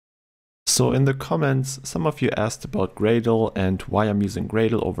So in the comments, some of you asked about Gradle and why I'm using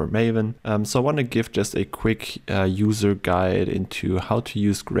Gradle over Maven. So I want to give just a quick user guide into how to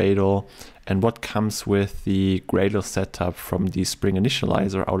use Gradle and what comes with the Gradle setup from the Spring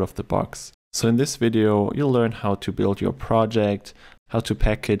Initializer out of the box. So in this video, you'll learn how to build your project, how to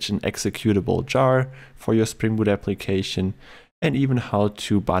package an executable jar for your Spring Boot application, and even how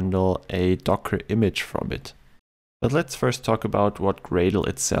to bundle a Docker image from it. But let's first talk about what Gradle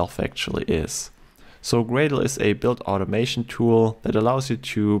itself actually is. So Gradle is a build automation tool that allows you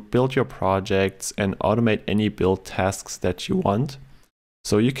to build your projects and automate any build tasks that you want.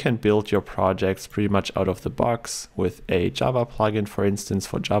 So you can build your projects pretty much out of the box with a Java plugin, for instance,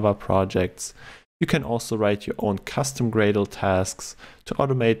 for Java projects. You can also write your own custom Gradle tasks to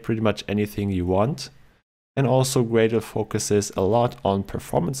automate pretty much anything you want. And also Gradle focuses a lot on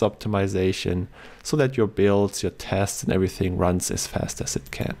performance optimization so that your builds, your tests and everything runs as fast as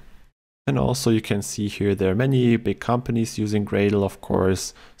it can. And also you can see here there are many big companies using Gradle, of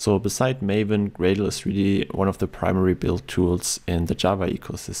course. So beside Maven, Gradle is really one of the primary build tools in the Java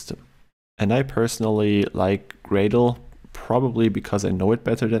ecosystem. And I personally like Gradle probably because I know it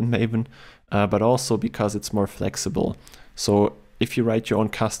better than Maven, but also because it's more flexible. So if you write your own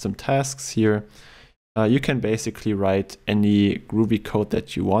custom tasks here, you can basically write any Groovy code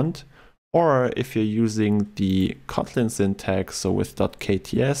that you want, or if you're using the Kotlin syntax, so with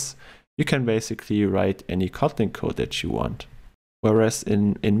 .kts, you can basically write any Kotlin code that you want. Whereas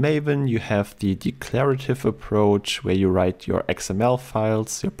in Maven, you have the declarative approach where you write your XML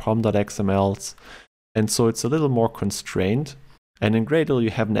files, your pom.xmls, and so it's a little more constrained. And in Gradle,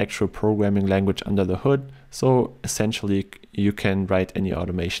 you have an actual programming language under the hood, so essentially you can write any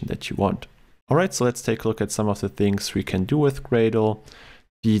automation that you want. Alright, so let's take a look at some of the things we can do with Gradle.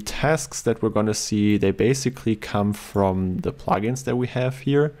 The tasks that we're going to see, they basically come from the plugins that we have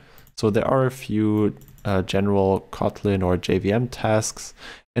here. So there are a few general Kotlin or JVM tasks,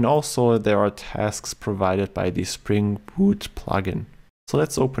 and also there are tasks provided by the Spring Boot plugin. So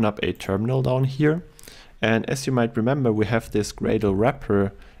let's open up a terminal down here. And as you might remember, we have this Gradle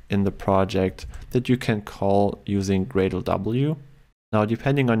wrapper in the project that you can call using Gradle W. Now,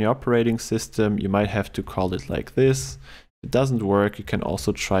 depending on your operating system, you might have to call it like this. If it doesn't work, you can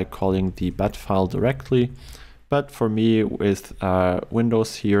also try calling the bat file directly. But for me, with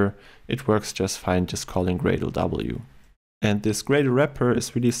Windows here, it works just fine just calling Gradle W. And this Gradle wrapper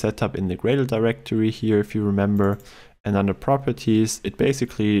is really set up in the Gradle directory here, if you remember. And under properties, it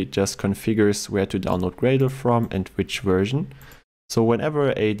basically just configures where to download Gradle from and which version. So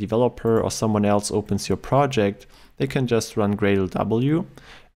whenever a developer or someone else opens your project, they can just run Gradle W,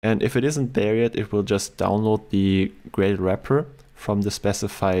 and if it isn't there yet, it will just download the Gradle wrapper from the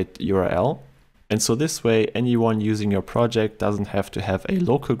specified URL. And so this way, anyone using your project doesn't have to have a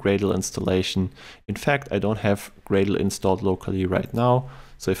local Gradle installation. In fact, I don't have Gradle installed locally right now.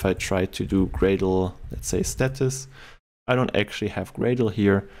 So if I try to do Gradle, let's say status, I don't actually have Gradle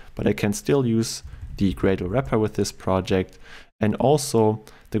here, but I can still use the Gradle wrapper with this project. And also,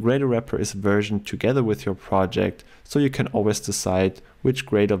 the Gradle wrapper is versioned together with your project, so you can always decide which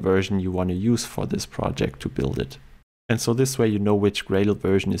Gradle version you want to use for this project to build it. And so this way you know which Gradle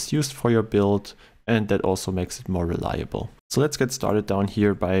version is used for your build, and that also makes it more reliable. So let's get started down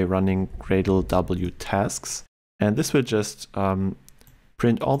here by running Gradle W tasks. And this will just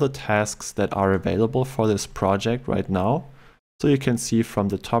print all the tasks that are available for this project right now. So you can see from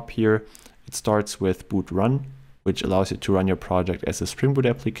the top here, it starts with boot run, which allows you to run your project as a Spring Boot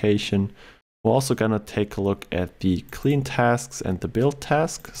application. We're also going to take a look at the clean tasks and the build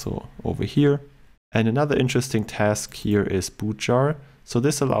task, so over here. And another interesting task here is boot jar. So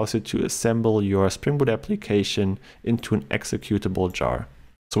this allows you to assemble your Spring Boot application into an executable jar.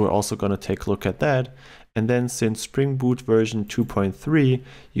 So we're also going to take a look at that. And then since Spring Boot version 2.3,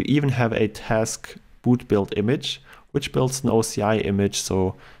 you even have a task boot build image, which builds an OCI image,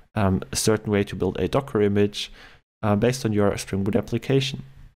 so a certain way to build a Docker image based on your Spring Boot application.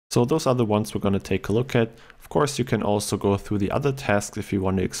 So those are the ones we're going to take a look at. Of course, you can also go through the other tasks if you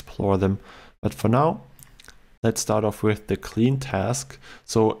want to explore them. But for now, let's start off with the clean task.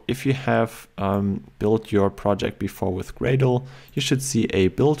 So if you have built your project before with Gradle, you should see a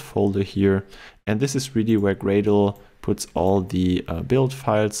build folder here. And this is really where Gradle puts all the build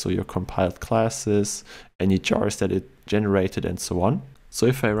files, so your compiled classes, any jars that it generated, and so on. So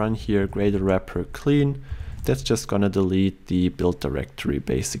if I run here Gradle wrapper clean, that's just going to delete the build directory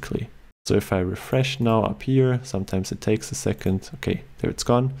basically. So if I refresh now up here, sometimes it takes a second. Okay, there it's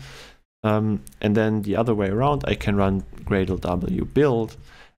gone. And then the other way around, I can run Gradle W build,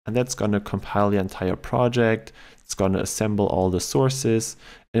 and that's going to compile the entire project. It's going to assemble all the sources,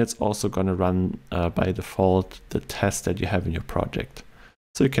 And it's also going to run by default the test that you have in your project.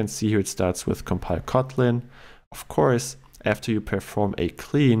 So you can see here it starts with compile Kotlin. Of course, after you perform a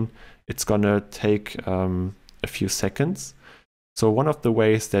clean, it's going to take a few seconds. So one of the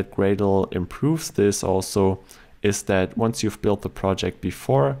ways that Gradle improves this also is that once you've built the project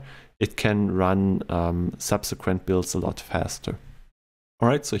before, it can run subsequent builds a lot faster. All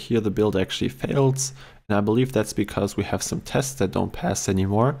right, so here the build actually fails. And I believe that's because we have some tests that don't pass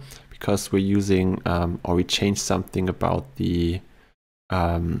anymore because we're using, or we changed something about the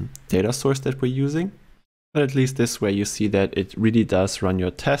data source that we're using. But at least this way you see that it really does run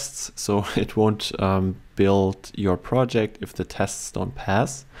your tests, so it won't build your project if the tests don't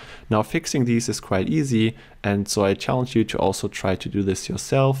pass. Now fixing these is quite easy, and so I challenge you to also try to do this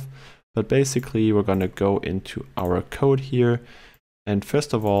yourself. But basically we're going to go into our code here, and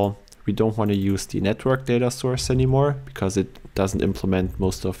first of all, we don't want to use the network data source anymore because it doesn't implement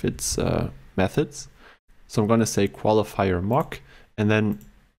most of its methods. So I'm going to say qualifier mock, and then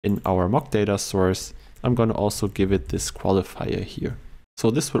in our mock data source, I'm going to also give it this qualifier here. So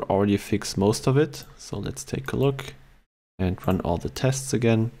this will already fix most of it. So let's take a look and run all the tests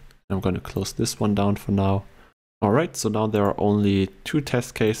again. I'm going to close this one down for now. All right, so now there are only 2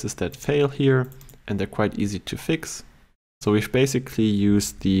 test cases that fail here, and they're quite easy to fix. So we've basically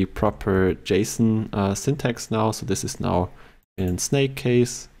used the proper JSON syntax now. So this is now in snake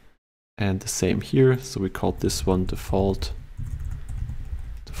case, and the same here. So we called this one default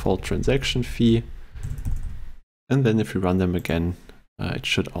transaction fee. And then if we run them again, it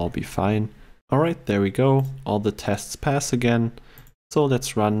should all be fine. All right, there we go. All the tests pass again. So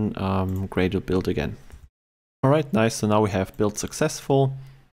let's run Gradle build again. All right, nice. So now we have build successful.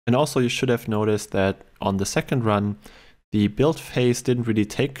 And also you should have noticed that on the second run, the build phase didn't really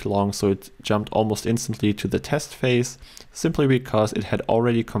take long, so it jumped almost instantly to the test phase, simply because it had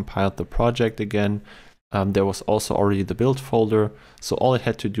already compiled the project again. There was also already the build folder, so all it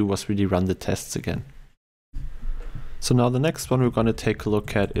had to do was really run the tests again. So now the next one we're going to take a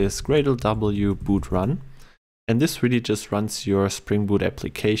look at is Gradle W boot run, and this really just runs your Spring Boot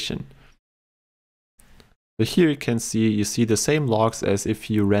application. So here you see the same logs as if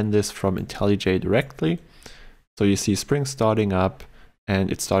you ran this from IntelliJ directly. So you see Spring starting up,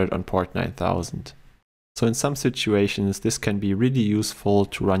 and it started on port 9000. So in some situations, this can be really useful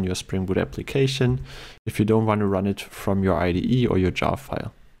to run your Spring Boot application if you don't want to run it from your IDE or your jar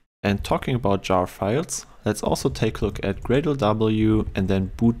file. And talking about jar files, let's also take a look at Gradle W and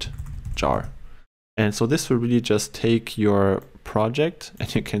then boot jar. And so this will really just take your project,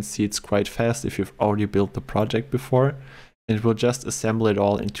 and you can see it's quite fast if you've already built the project before, and it will just assemble it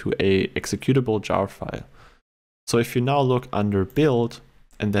all into a executable jar file. So if you now look under build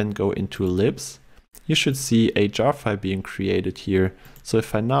and then go into libs, you should see a jar file being created here. So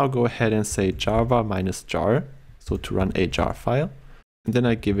if I now go ahead and say java -jar, so to run a jar file, and then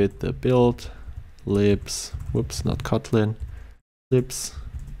I give it the build, libs, whoops, not Kotlin, libs,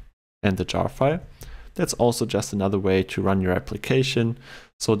 and the jar file. That's also just another way to run your application.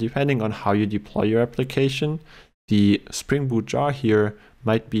 So depending on how you deploy your application, the Spring Boot jar here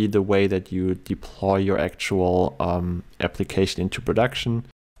might be the way that you deploy your actual application into production.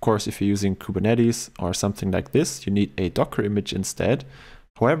 Of course, if you're using Kubernetes or something like this, you need a Docker image instead.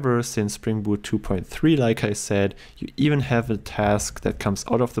 However, since Spring Boot 2.3, like I said, you even have a task that comes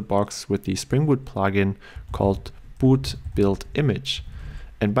out of the box with the Spring Boot plugin called boot build image.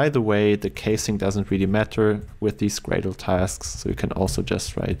 And by the way, the casing doesn't really matter with these Gradle tasks, so you can also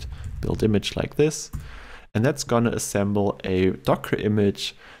just write build image like this. And that's going to assemble a Docker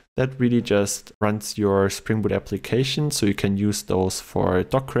image that really just runs your Spring Boot application. So you can use those for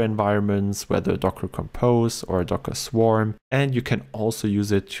Docker environments, whether Docker Compose or Docker Swarm. And you can also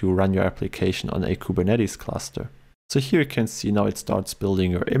use it to run your application on a Kubernetes cluster. So here you can see now it starts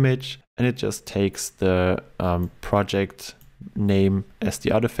building your image, and it just takes the project name as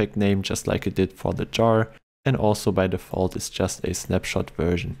the artifact name, just like it did for the jar. And also by default, it's just a snapshot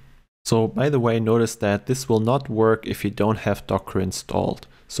version. So by the way, notice that this will not work if you don't have Docker installed.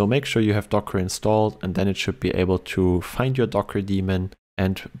 So make sure you have Docker installed, and then it should be able to find your Docker daemon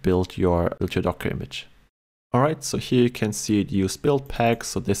and build your Docker image. All right, so here you can see it used build packs.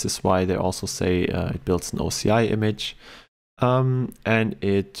 So this is why they also say it builds an OCI image. And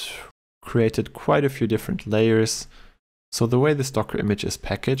it created quite a few different layers. So the way this Docker image is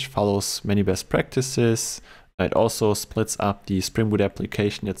packaged follows many best practices. It also splits up the Spring Boot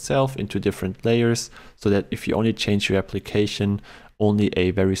application itself into different layers, so that if you only change your application, only a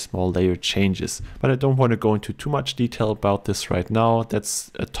very small layer changes. But I don't want to go into too much detail about this right now.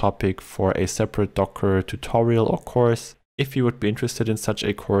 That's a topic for a separate Docker tutorial or course. If you would be interested in such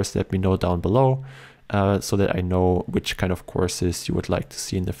a course, let me know down below so that I know which kind of courses you would like to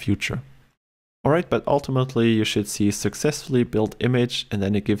see in the future. Alright, but ultimately you should see successfully built image, and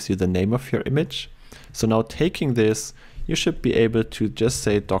then it gives you the name of your image. So now taking this, you should be able to just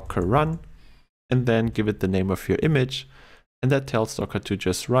say docker run and then give it the name of your image, and that tells Docker to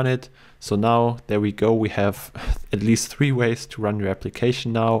just run it. So now there we go, we have at least 3 ways to run your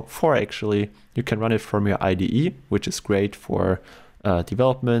application now. 4 actually. You can run it from your IDE, which is great for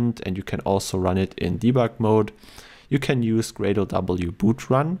development, and you can also run it in debug mode. You can use Gradle w boot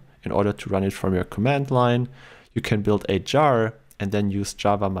run in order to run it from your command line. You can build a jar and then use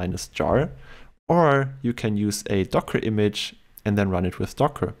java -jar, or you can use a Docker image and then run it with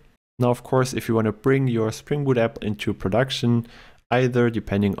Docker. Now, of course, if you want to bring your Spring Boot app into production, either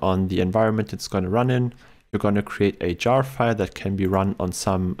depending on the environment it's going to run in, you're going to create a jar file that can be run on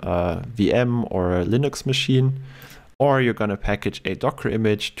some VM or a Linux machine, or you're going to package a Docker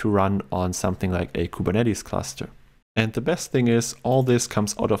image to run on something like a Kubernetes cluster. And the best thing is all this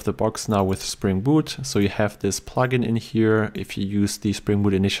comes out of the box now with Spring Boot. So you have this plugin in here if you use the Spring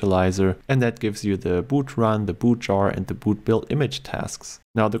Boot initializer, and that gives you the boot run, the boot jar, and the boot build image tasks.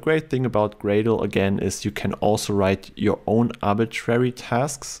 Now the great thing about Gradle again is you can also write your own arbitrary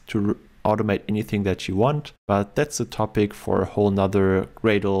tasks to automate anything that you want, but that's a topic for a whole nother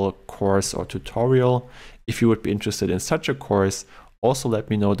Gradle course or tutorial. If you would be interested in such a course, also let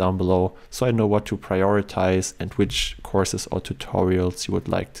me know down below so I know what to prioritize and which courses or tutorials you would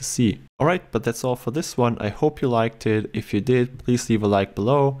like to see. Alright, but that's all for this one. I hope you liked it. If you did, please leave a like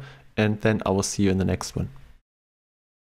below, and then I will see you in the next one.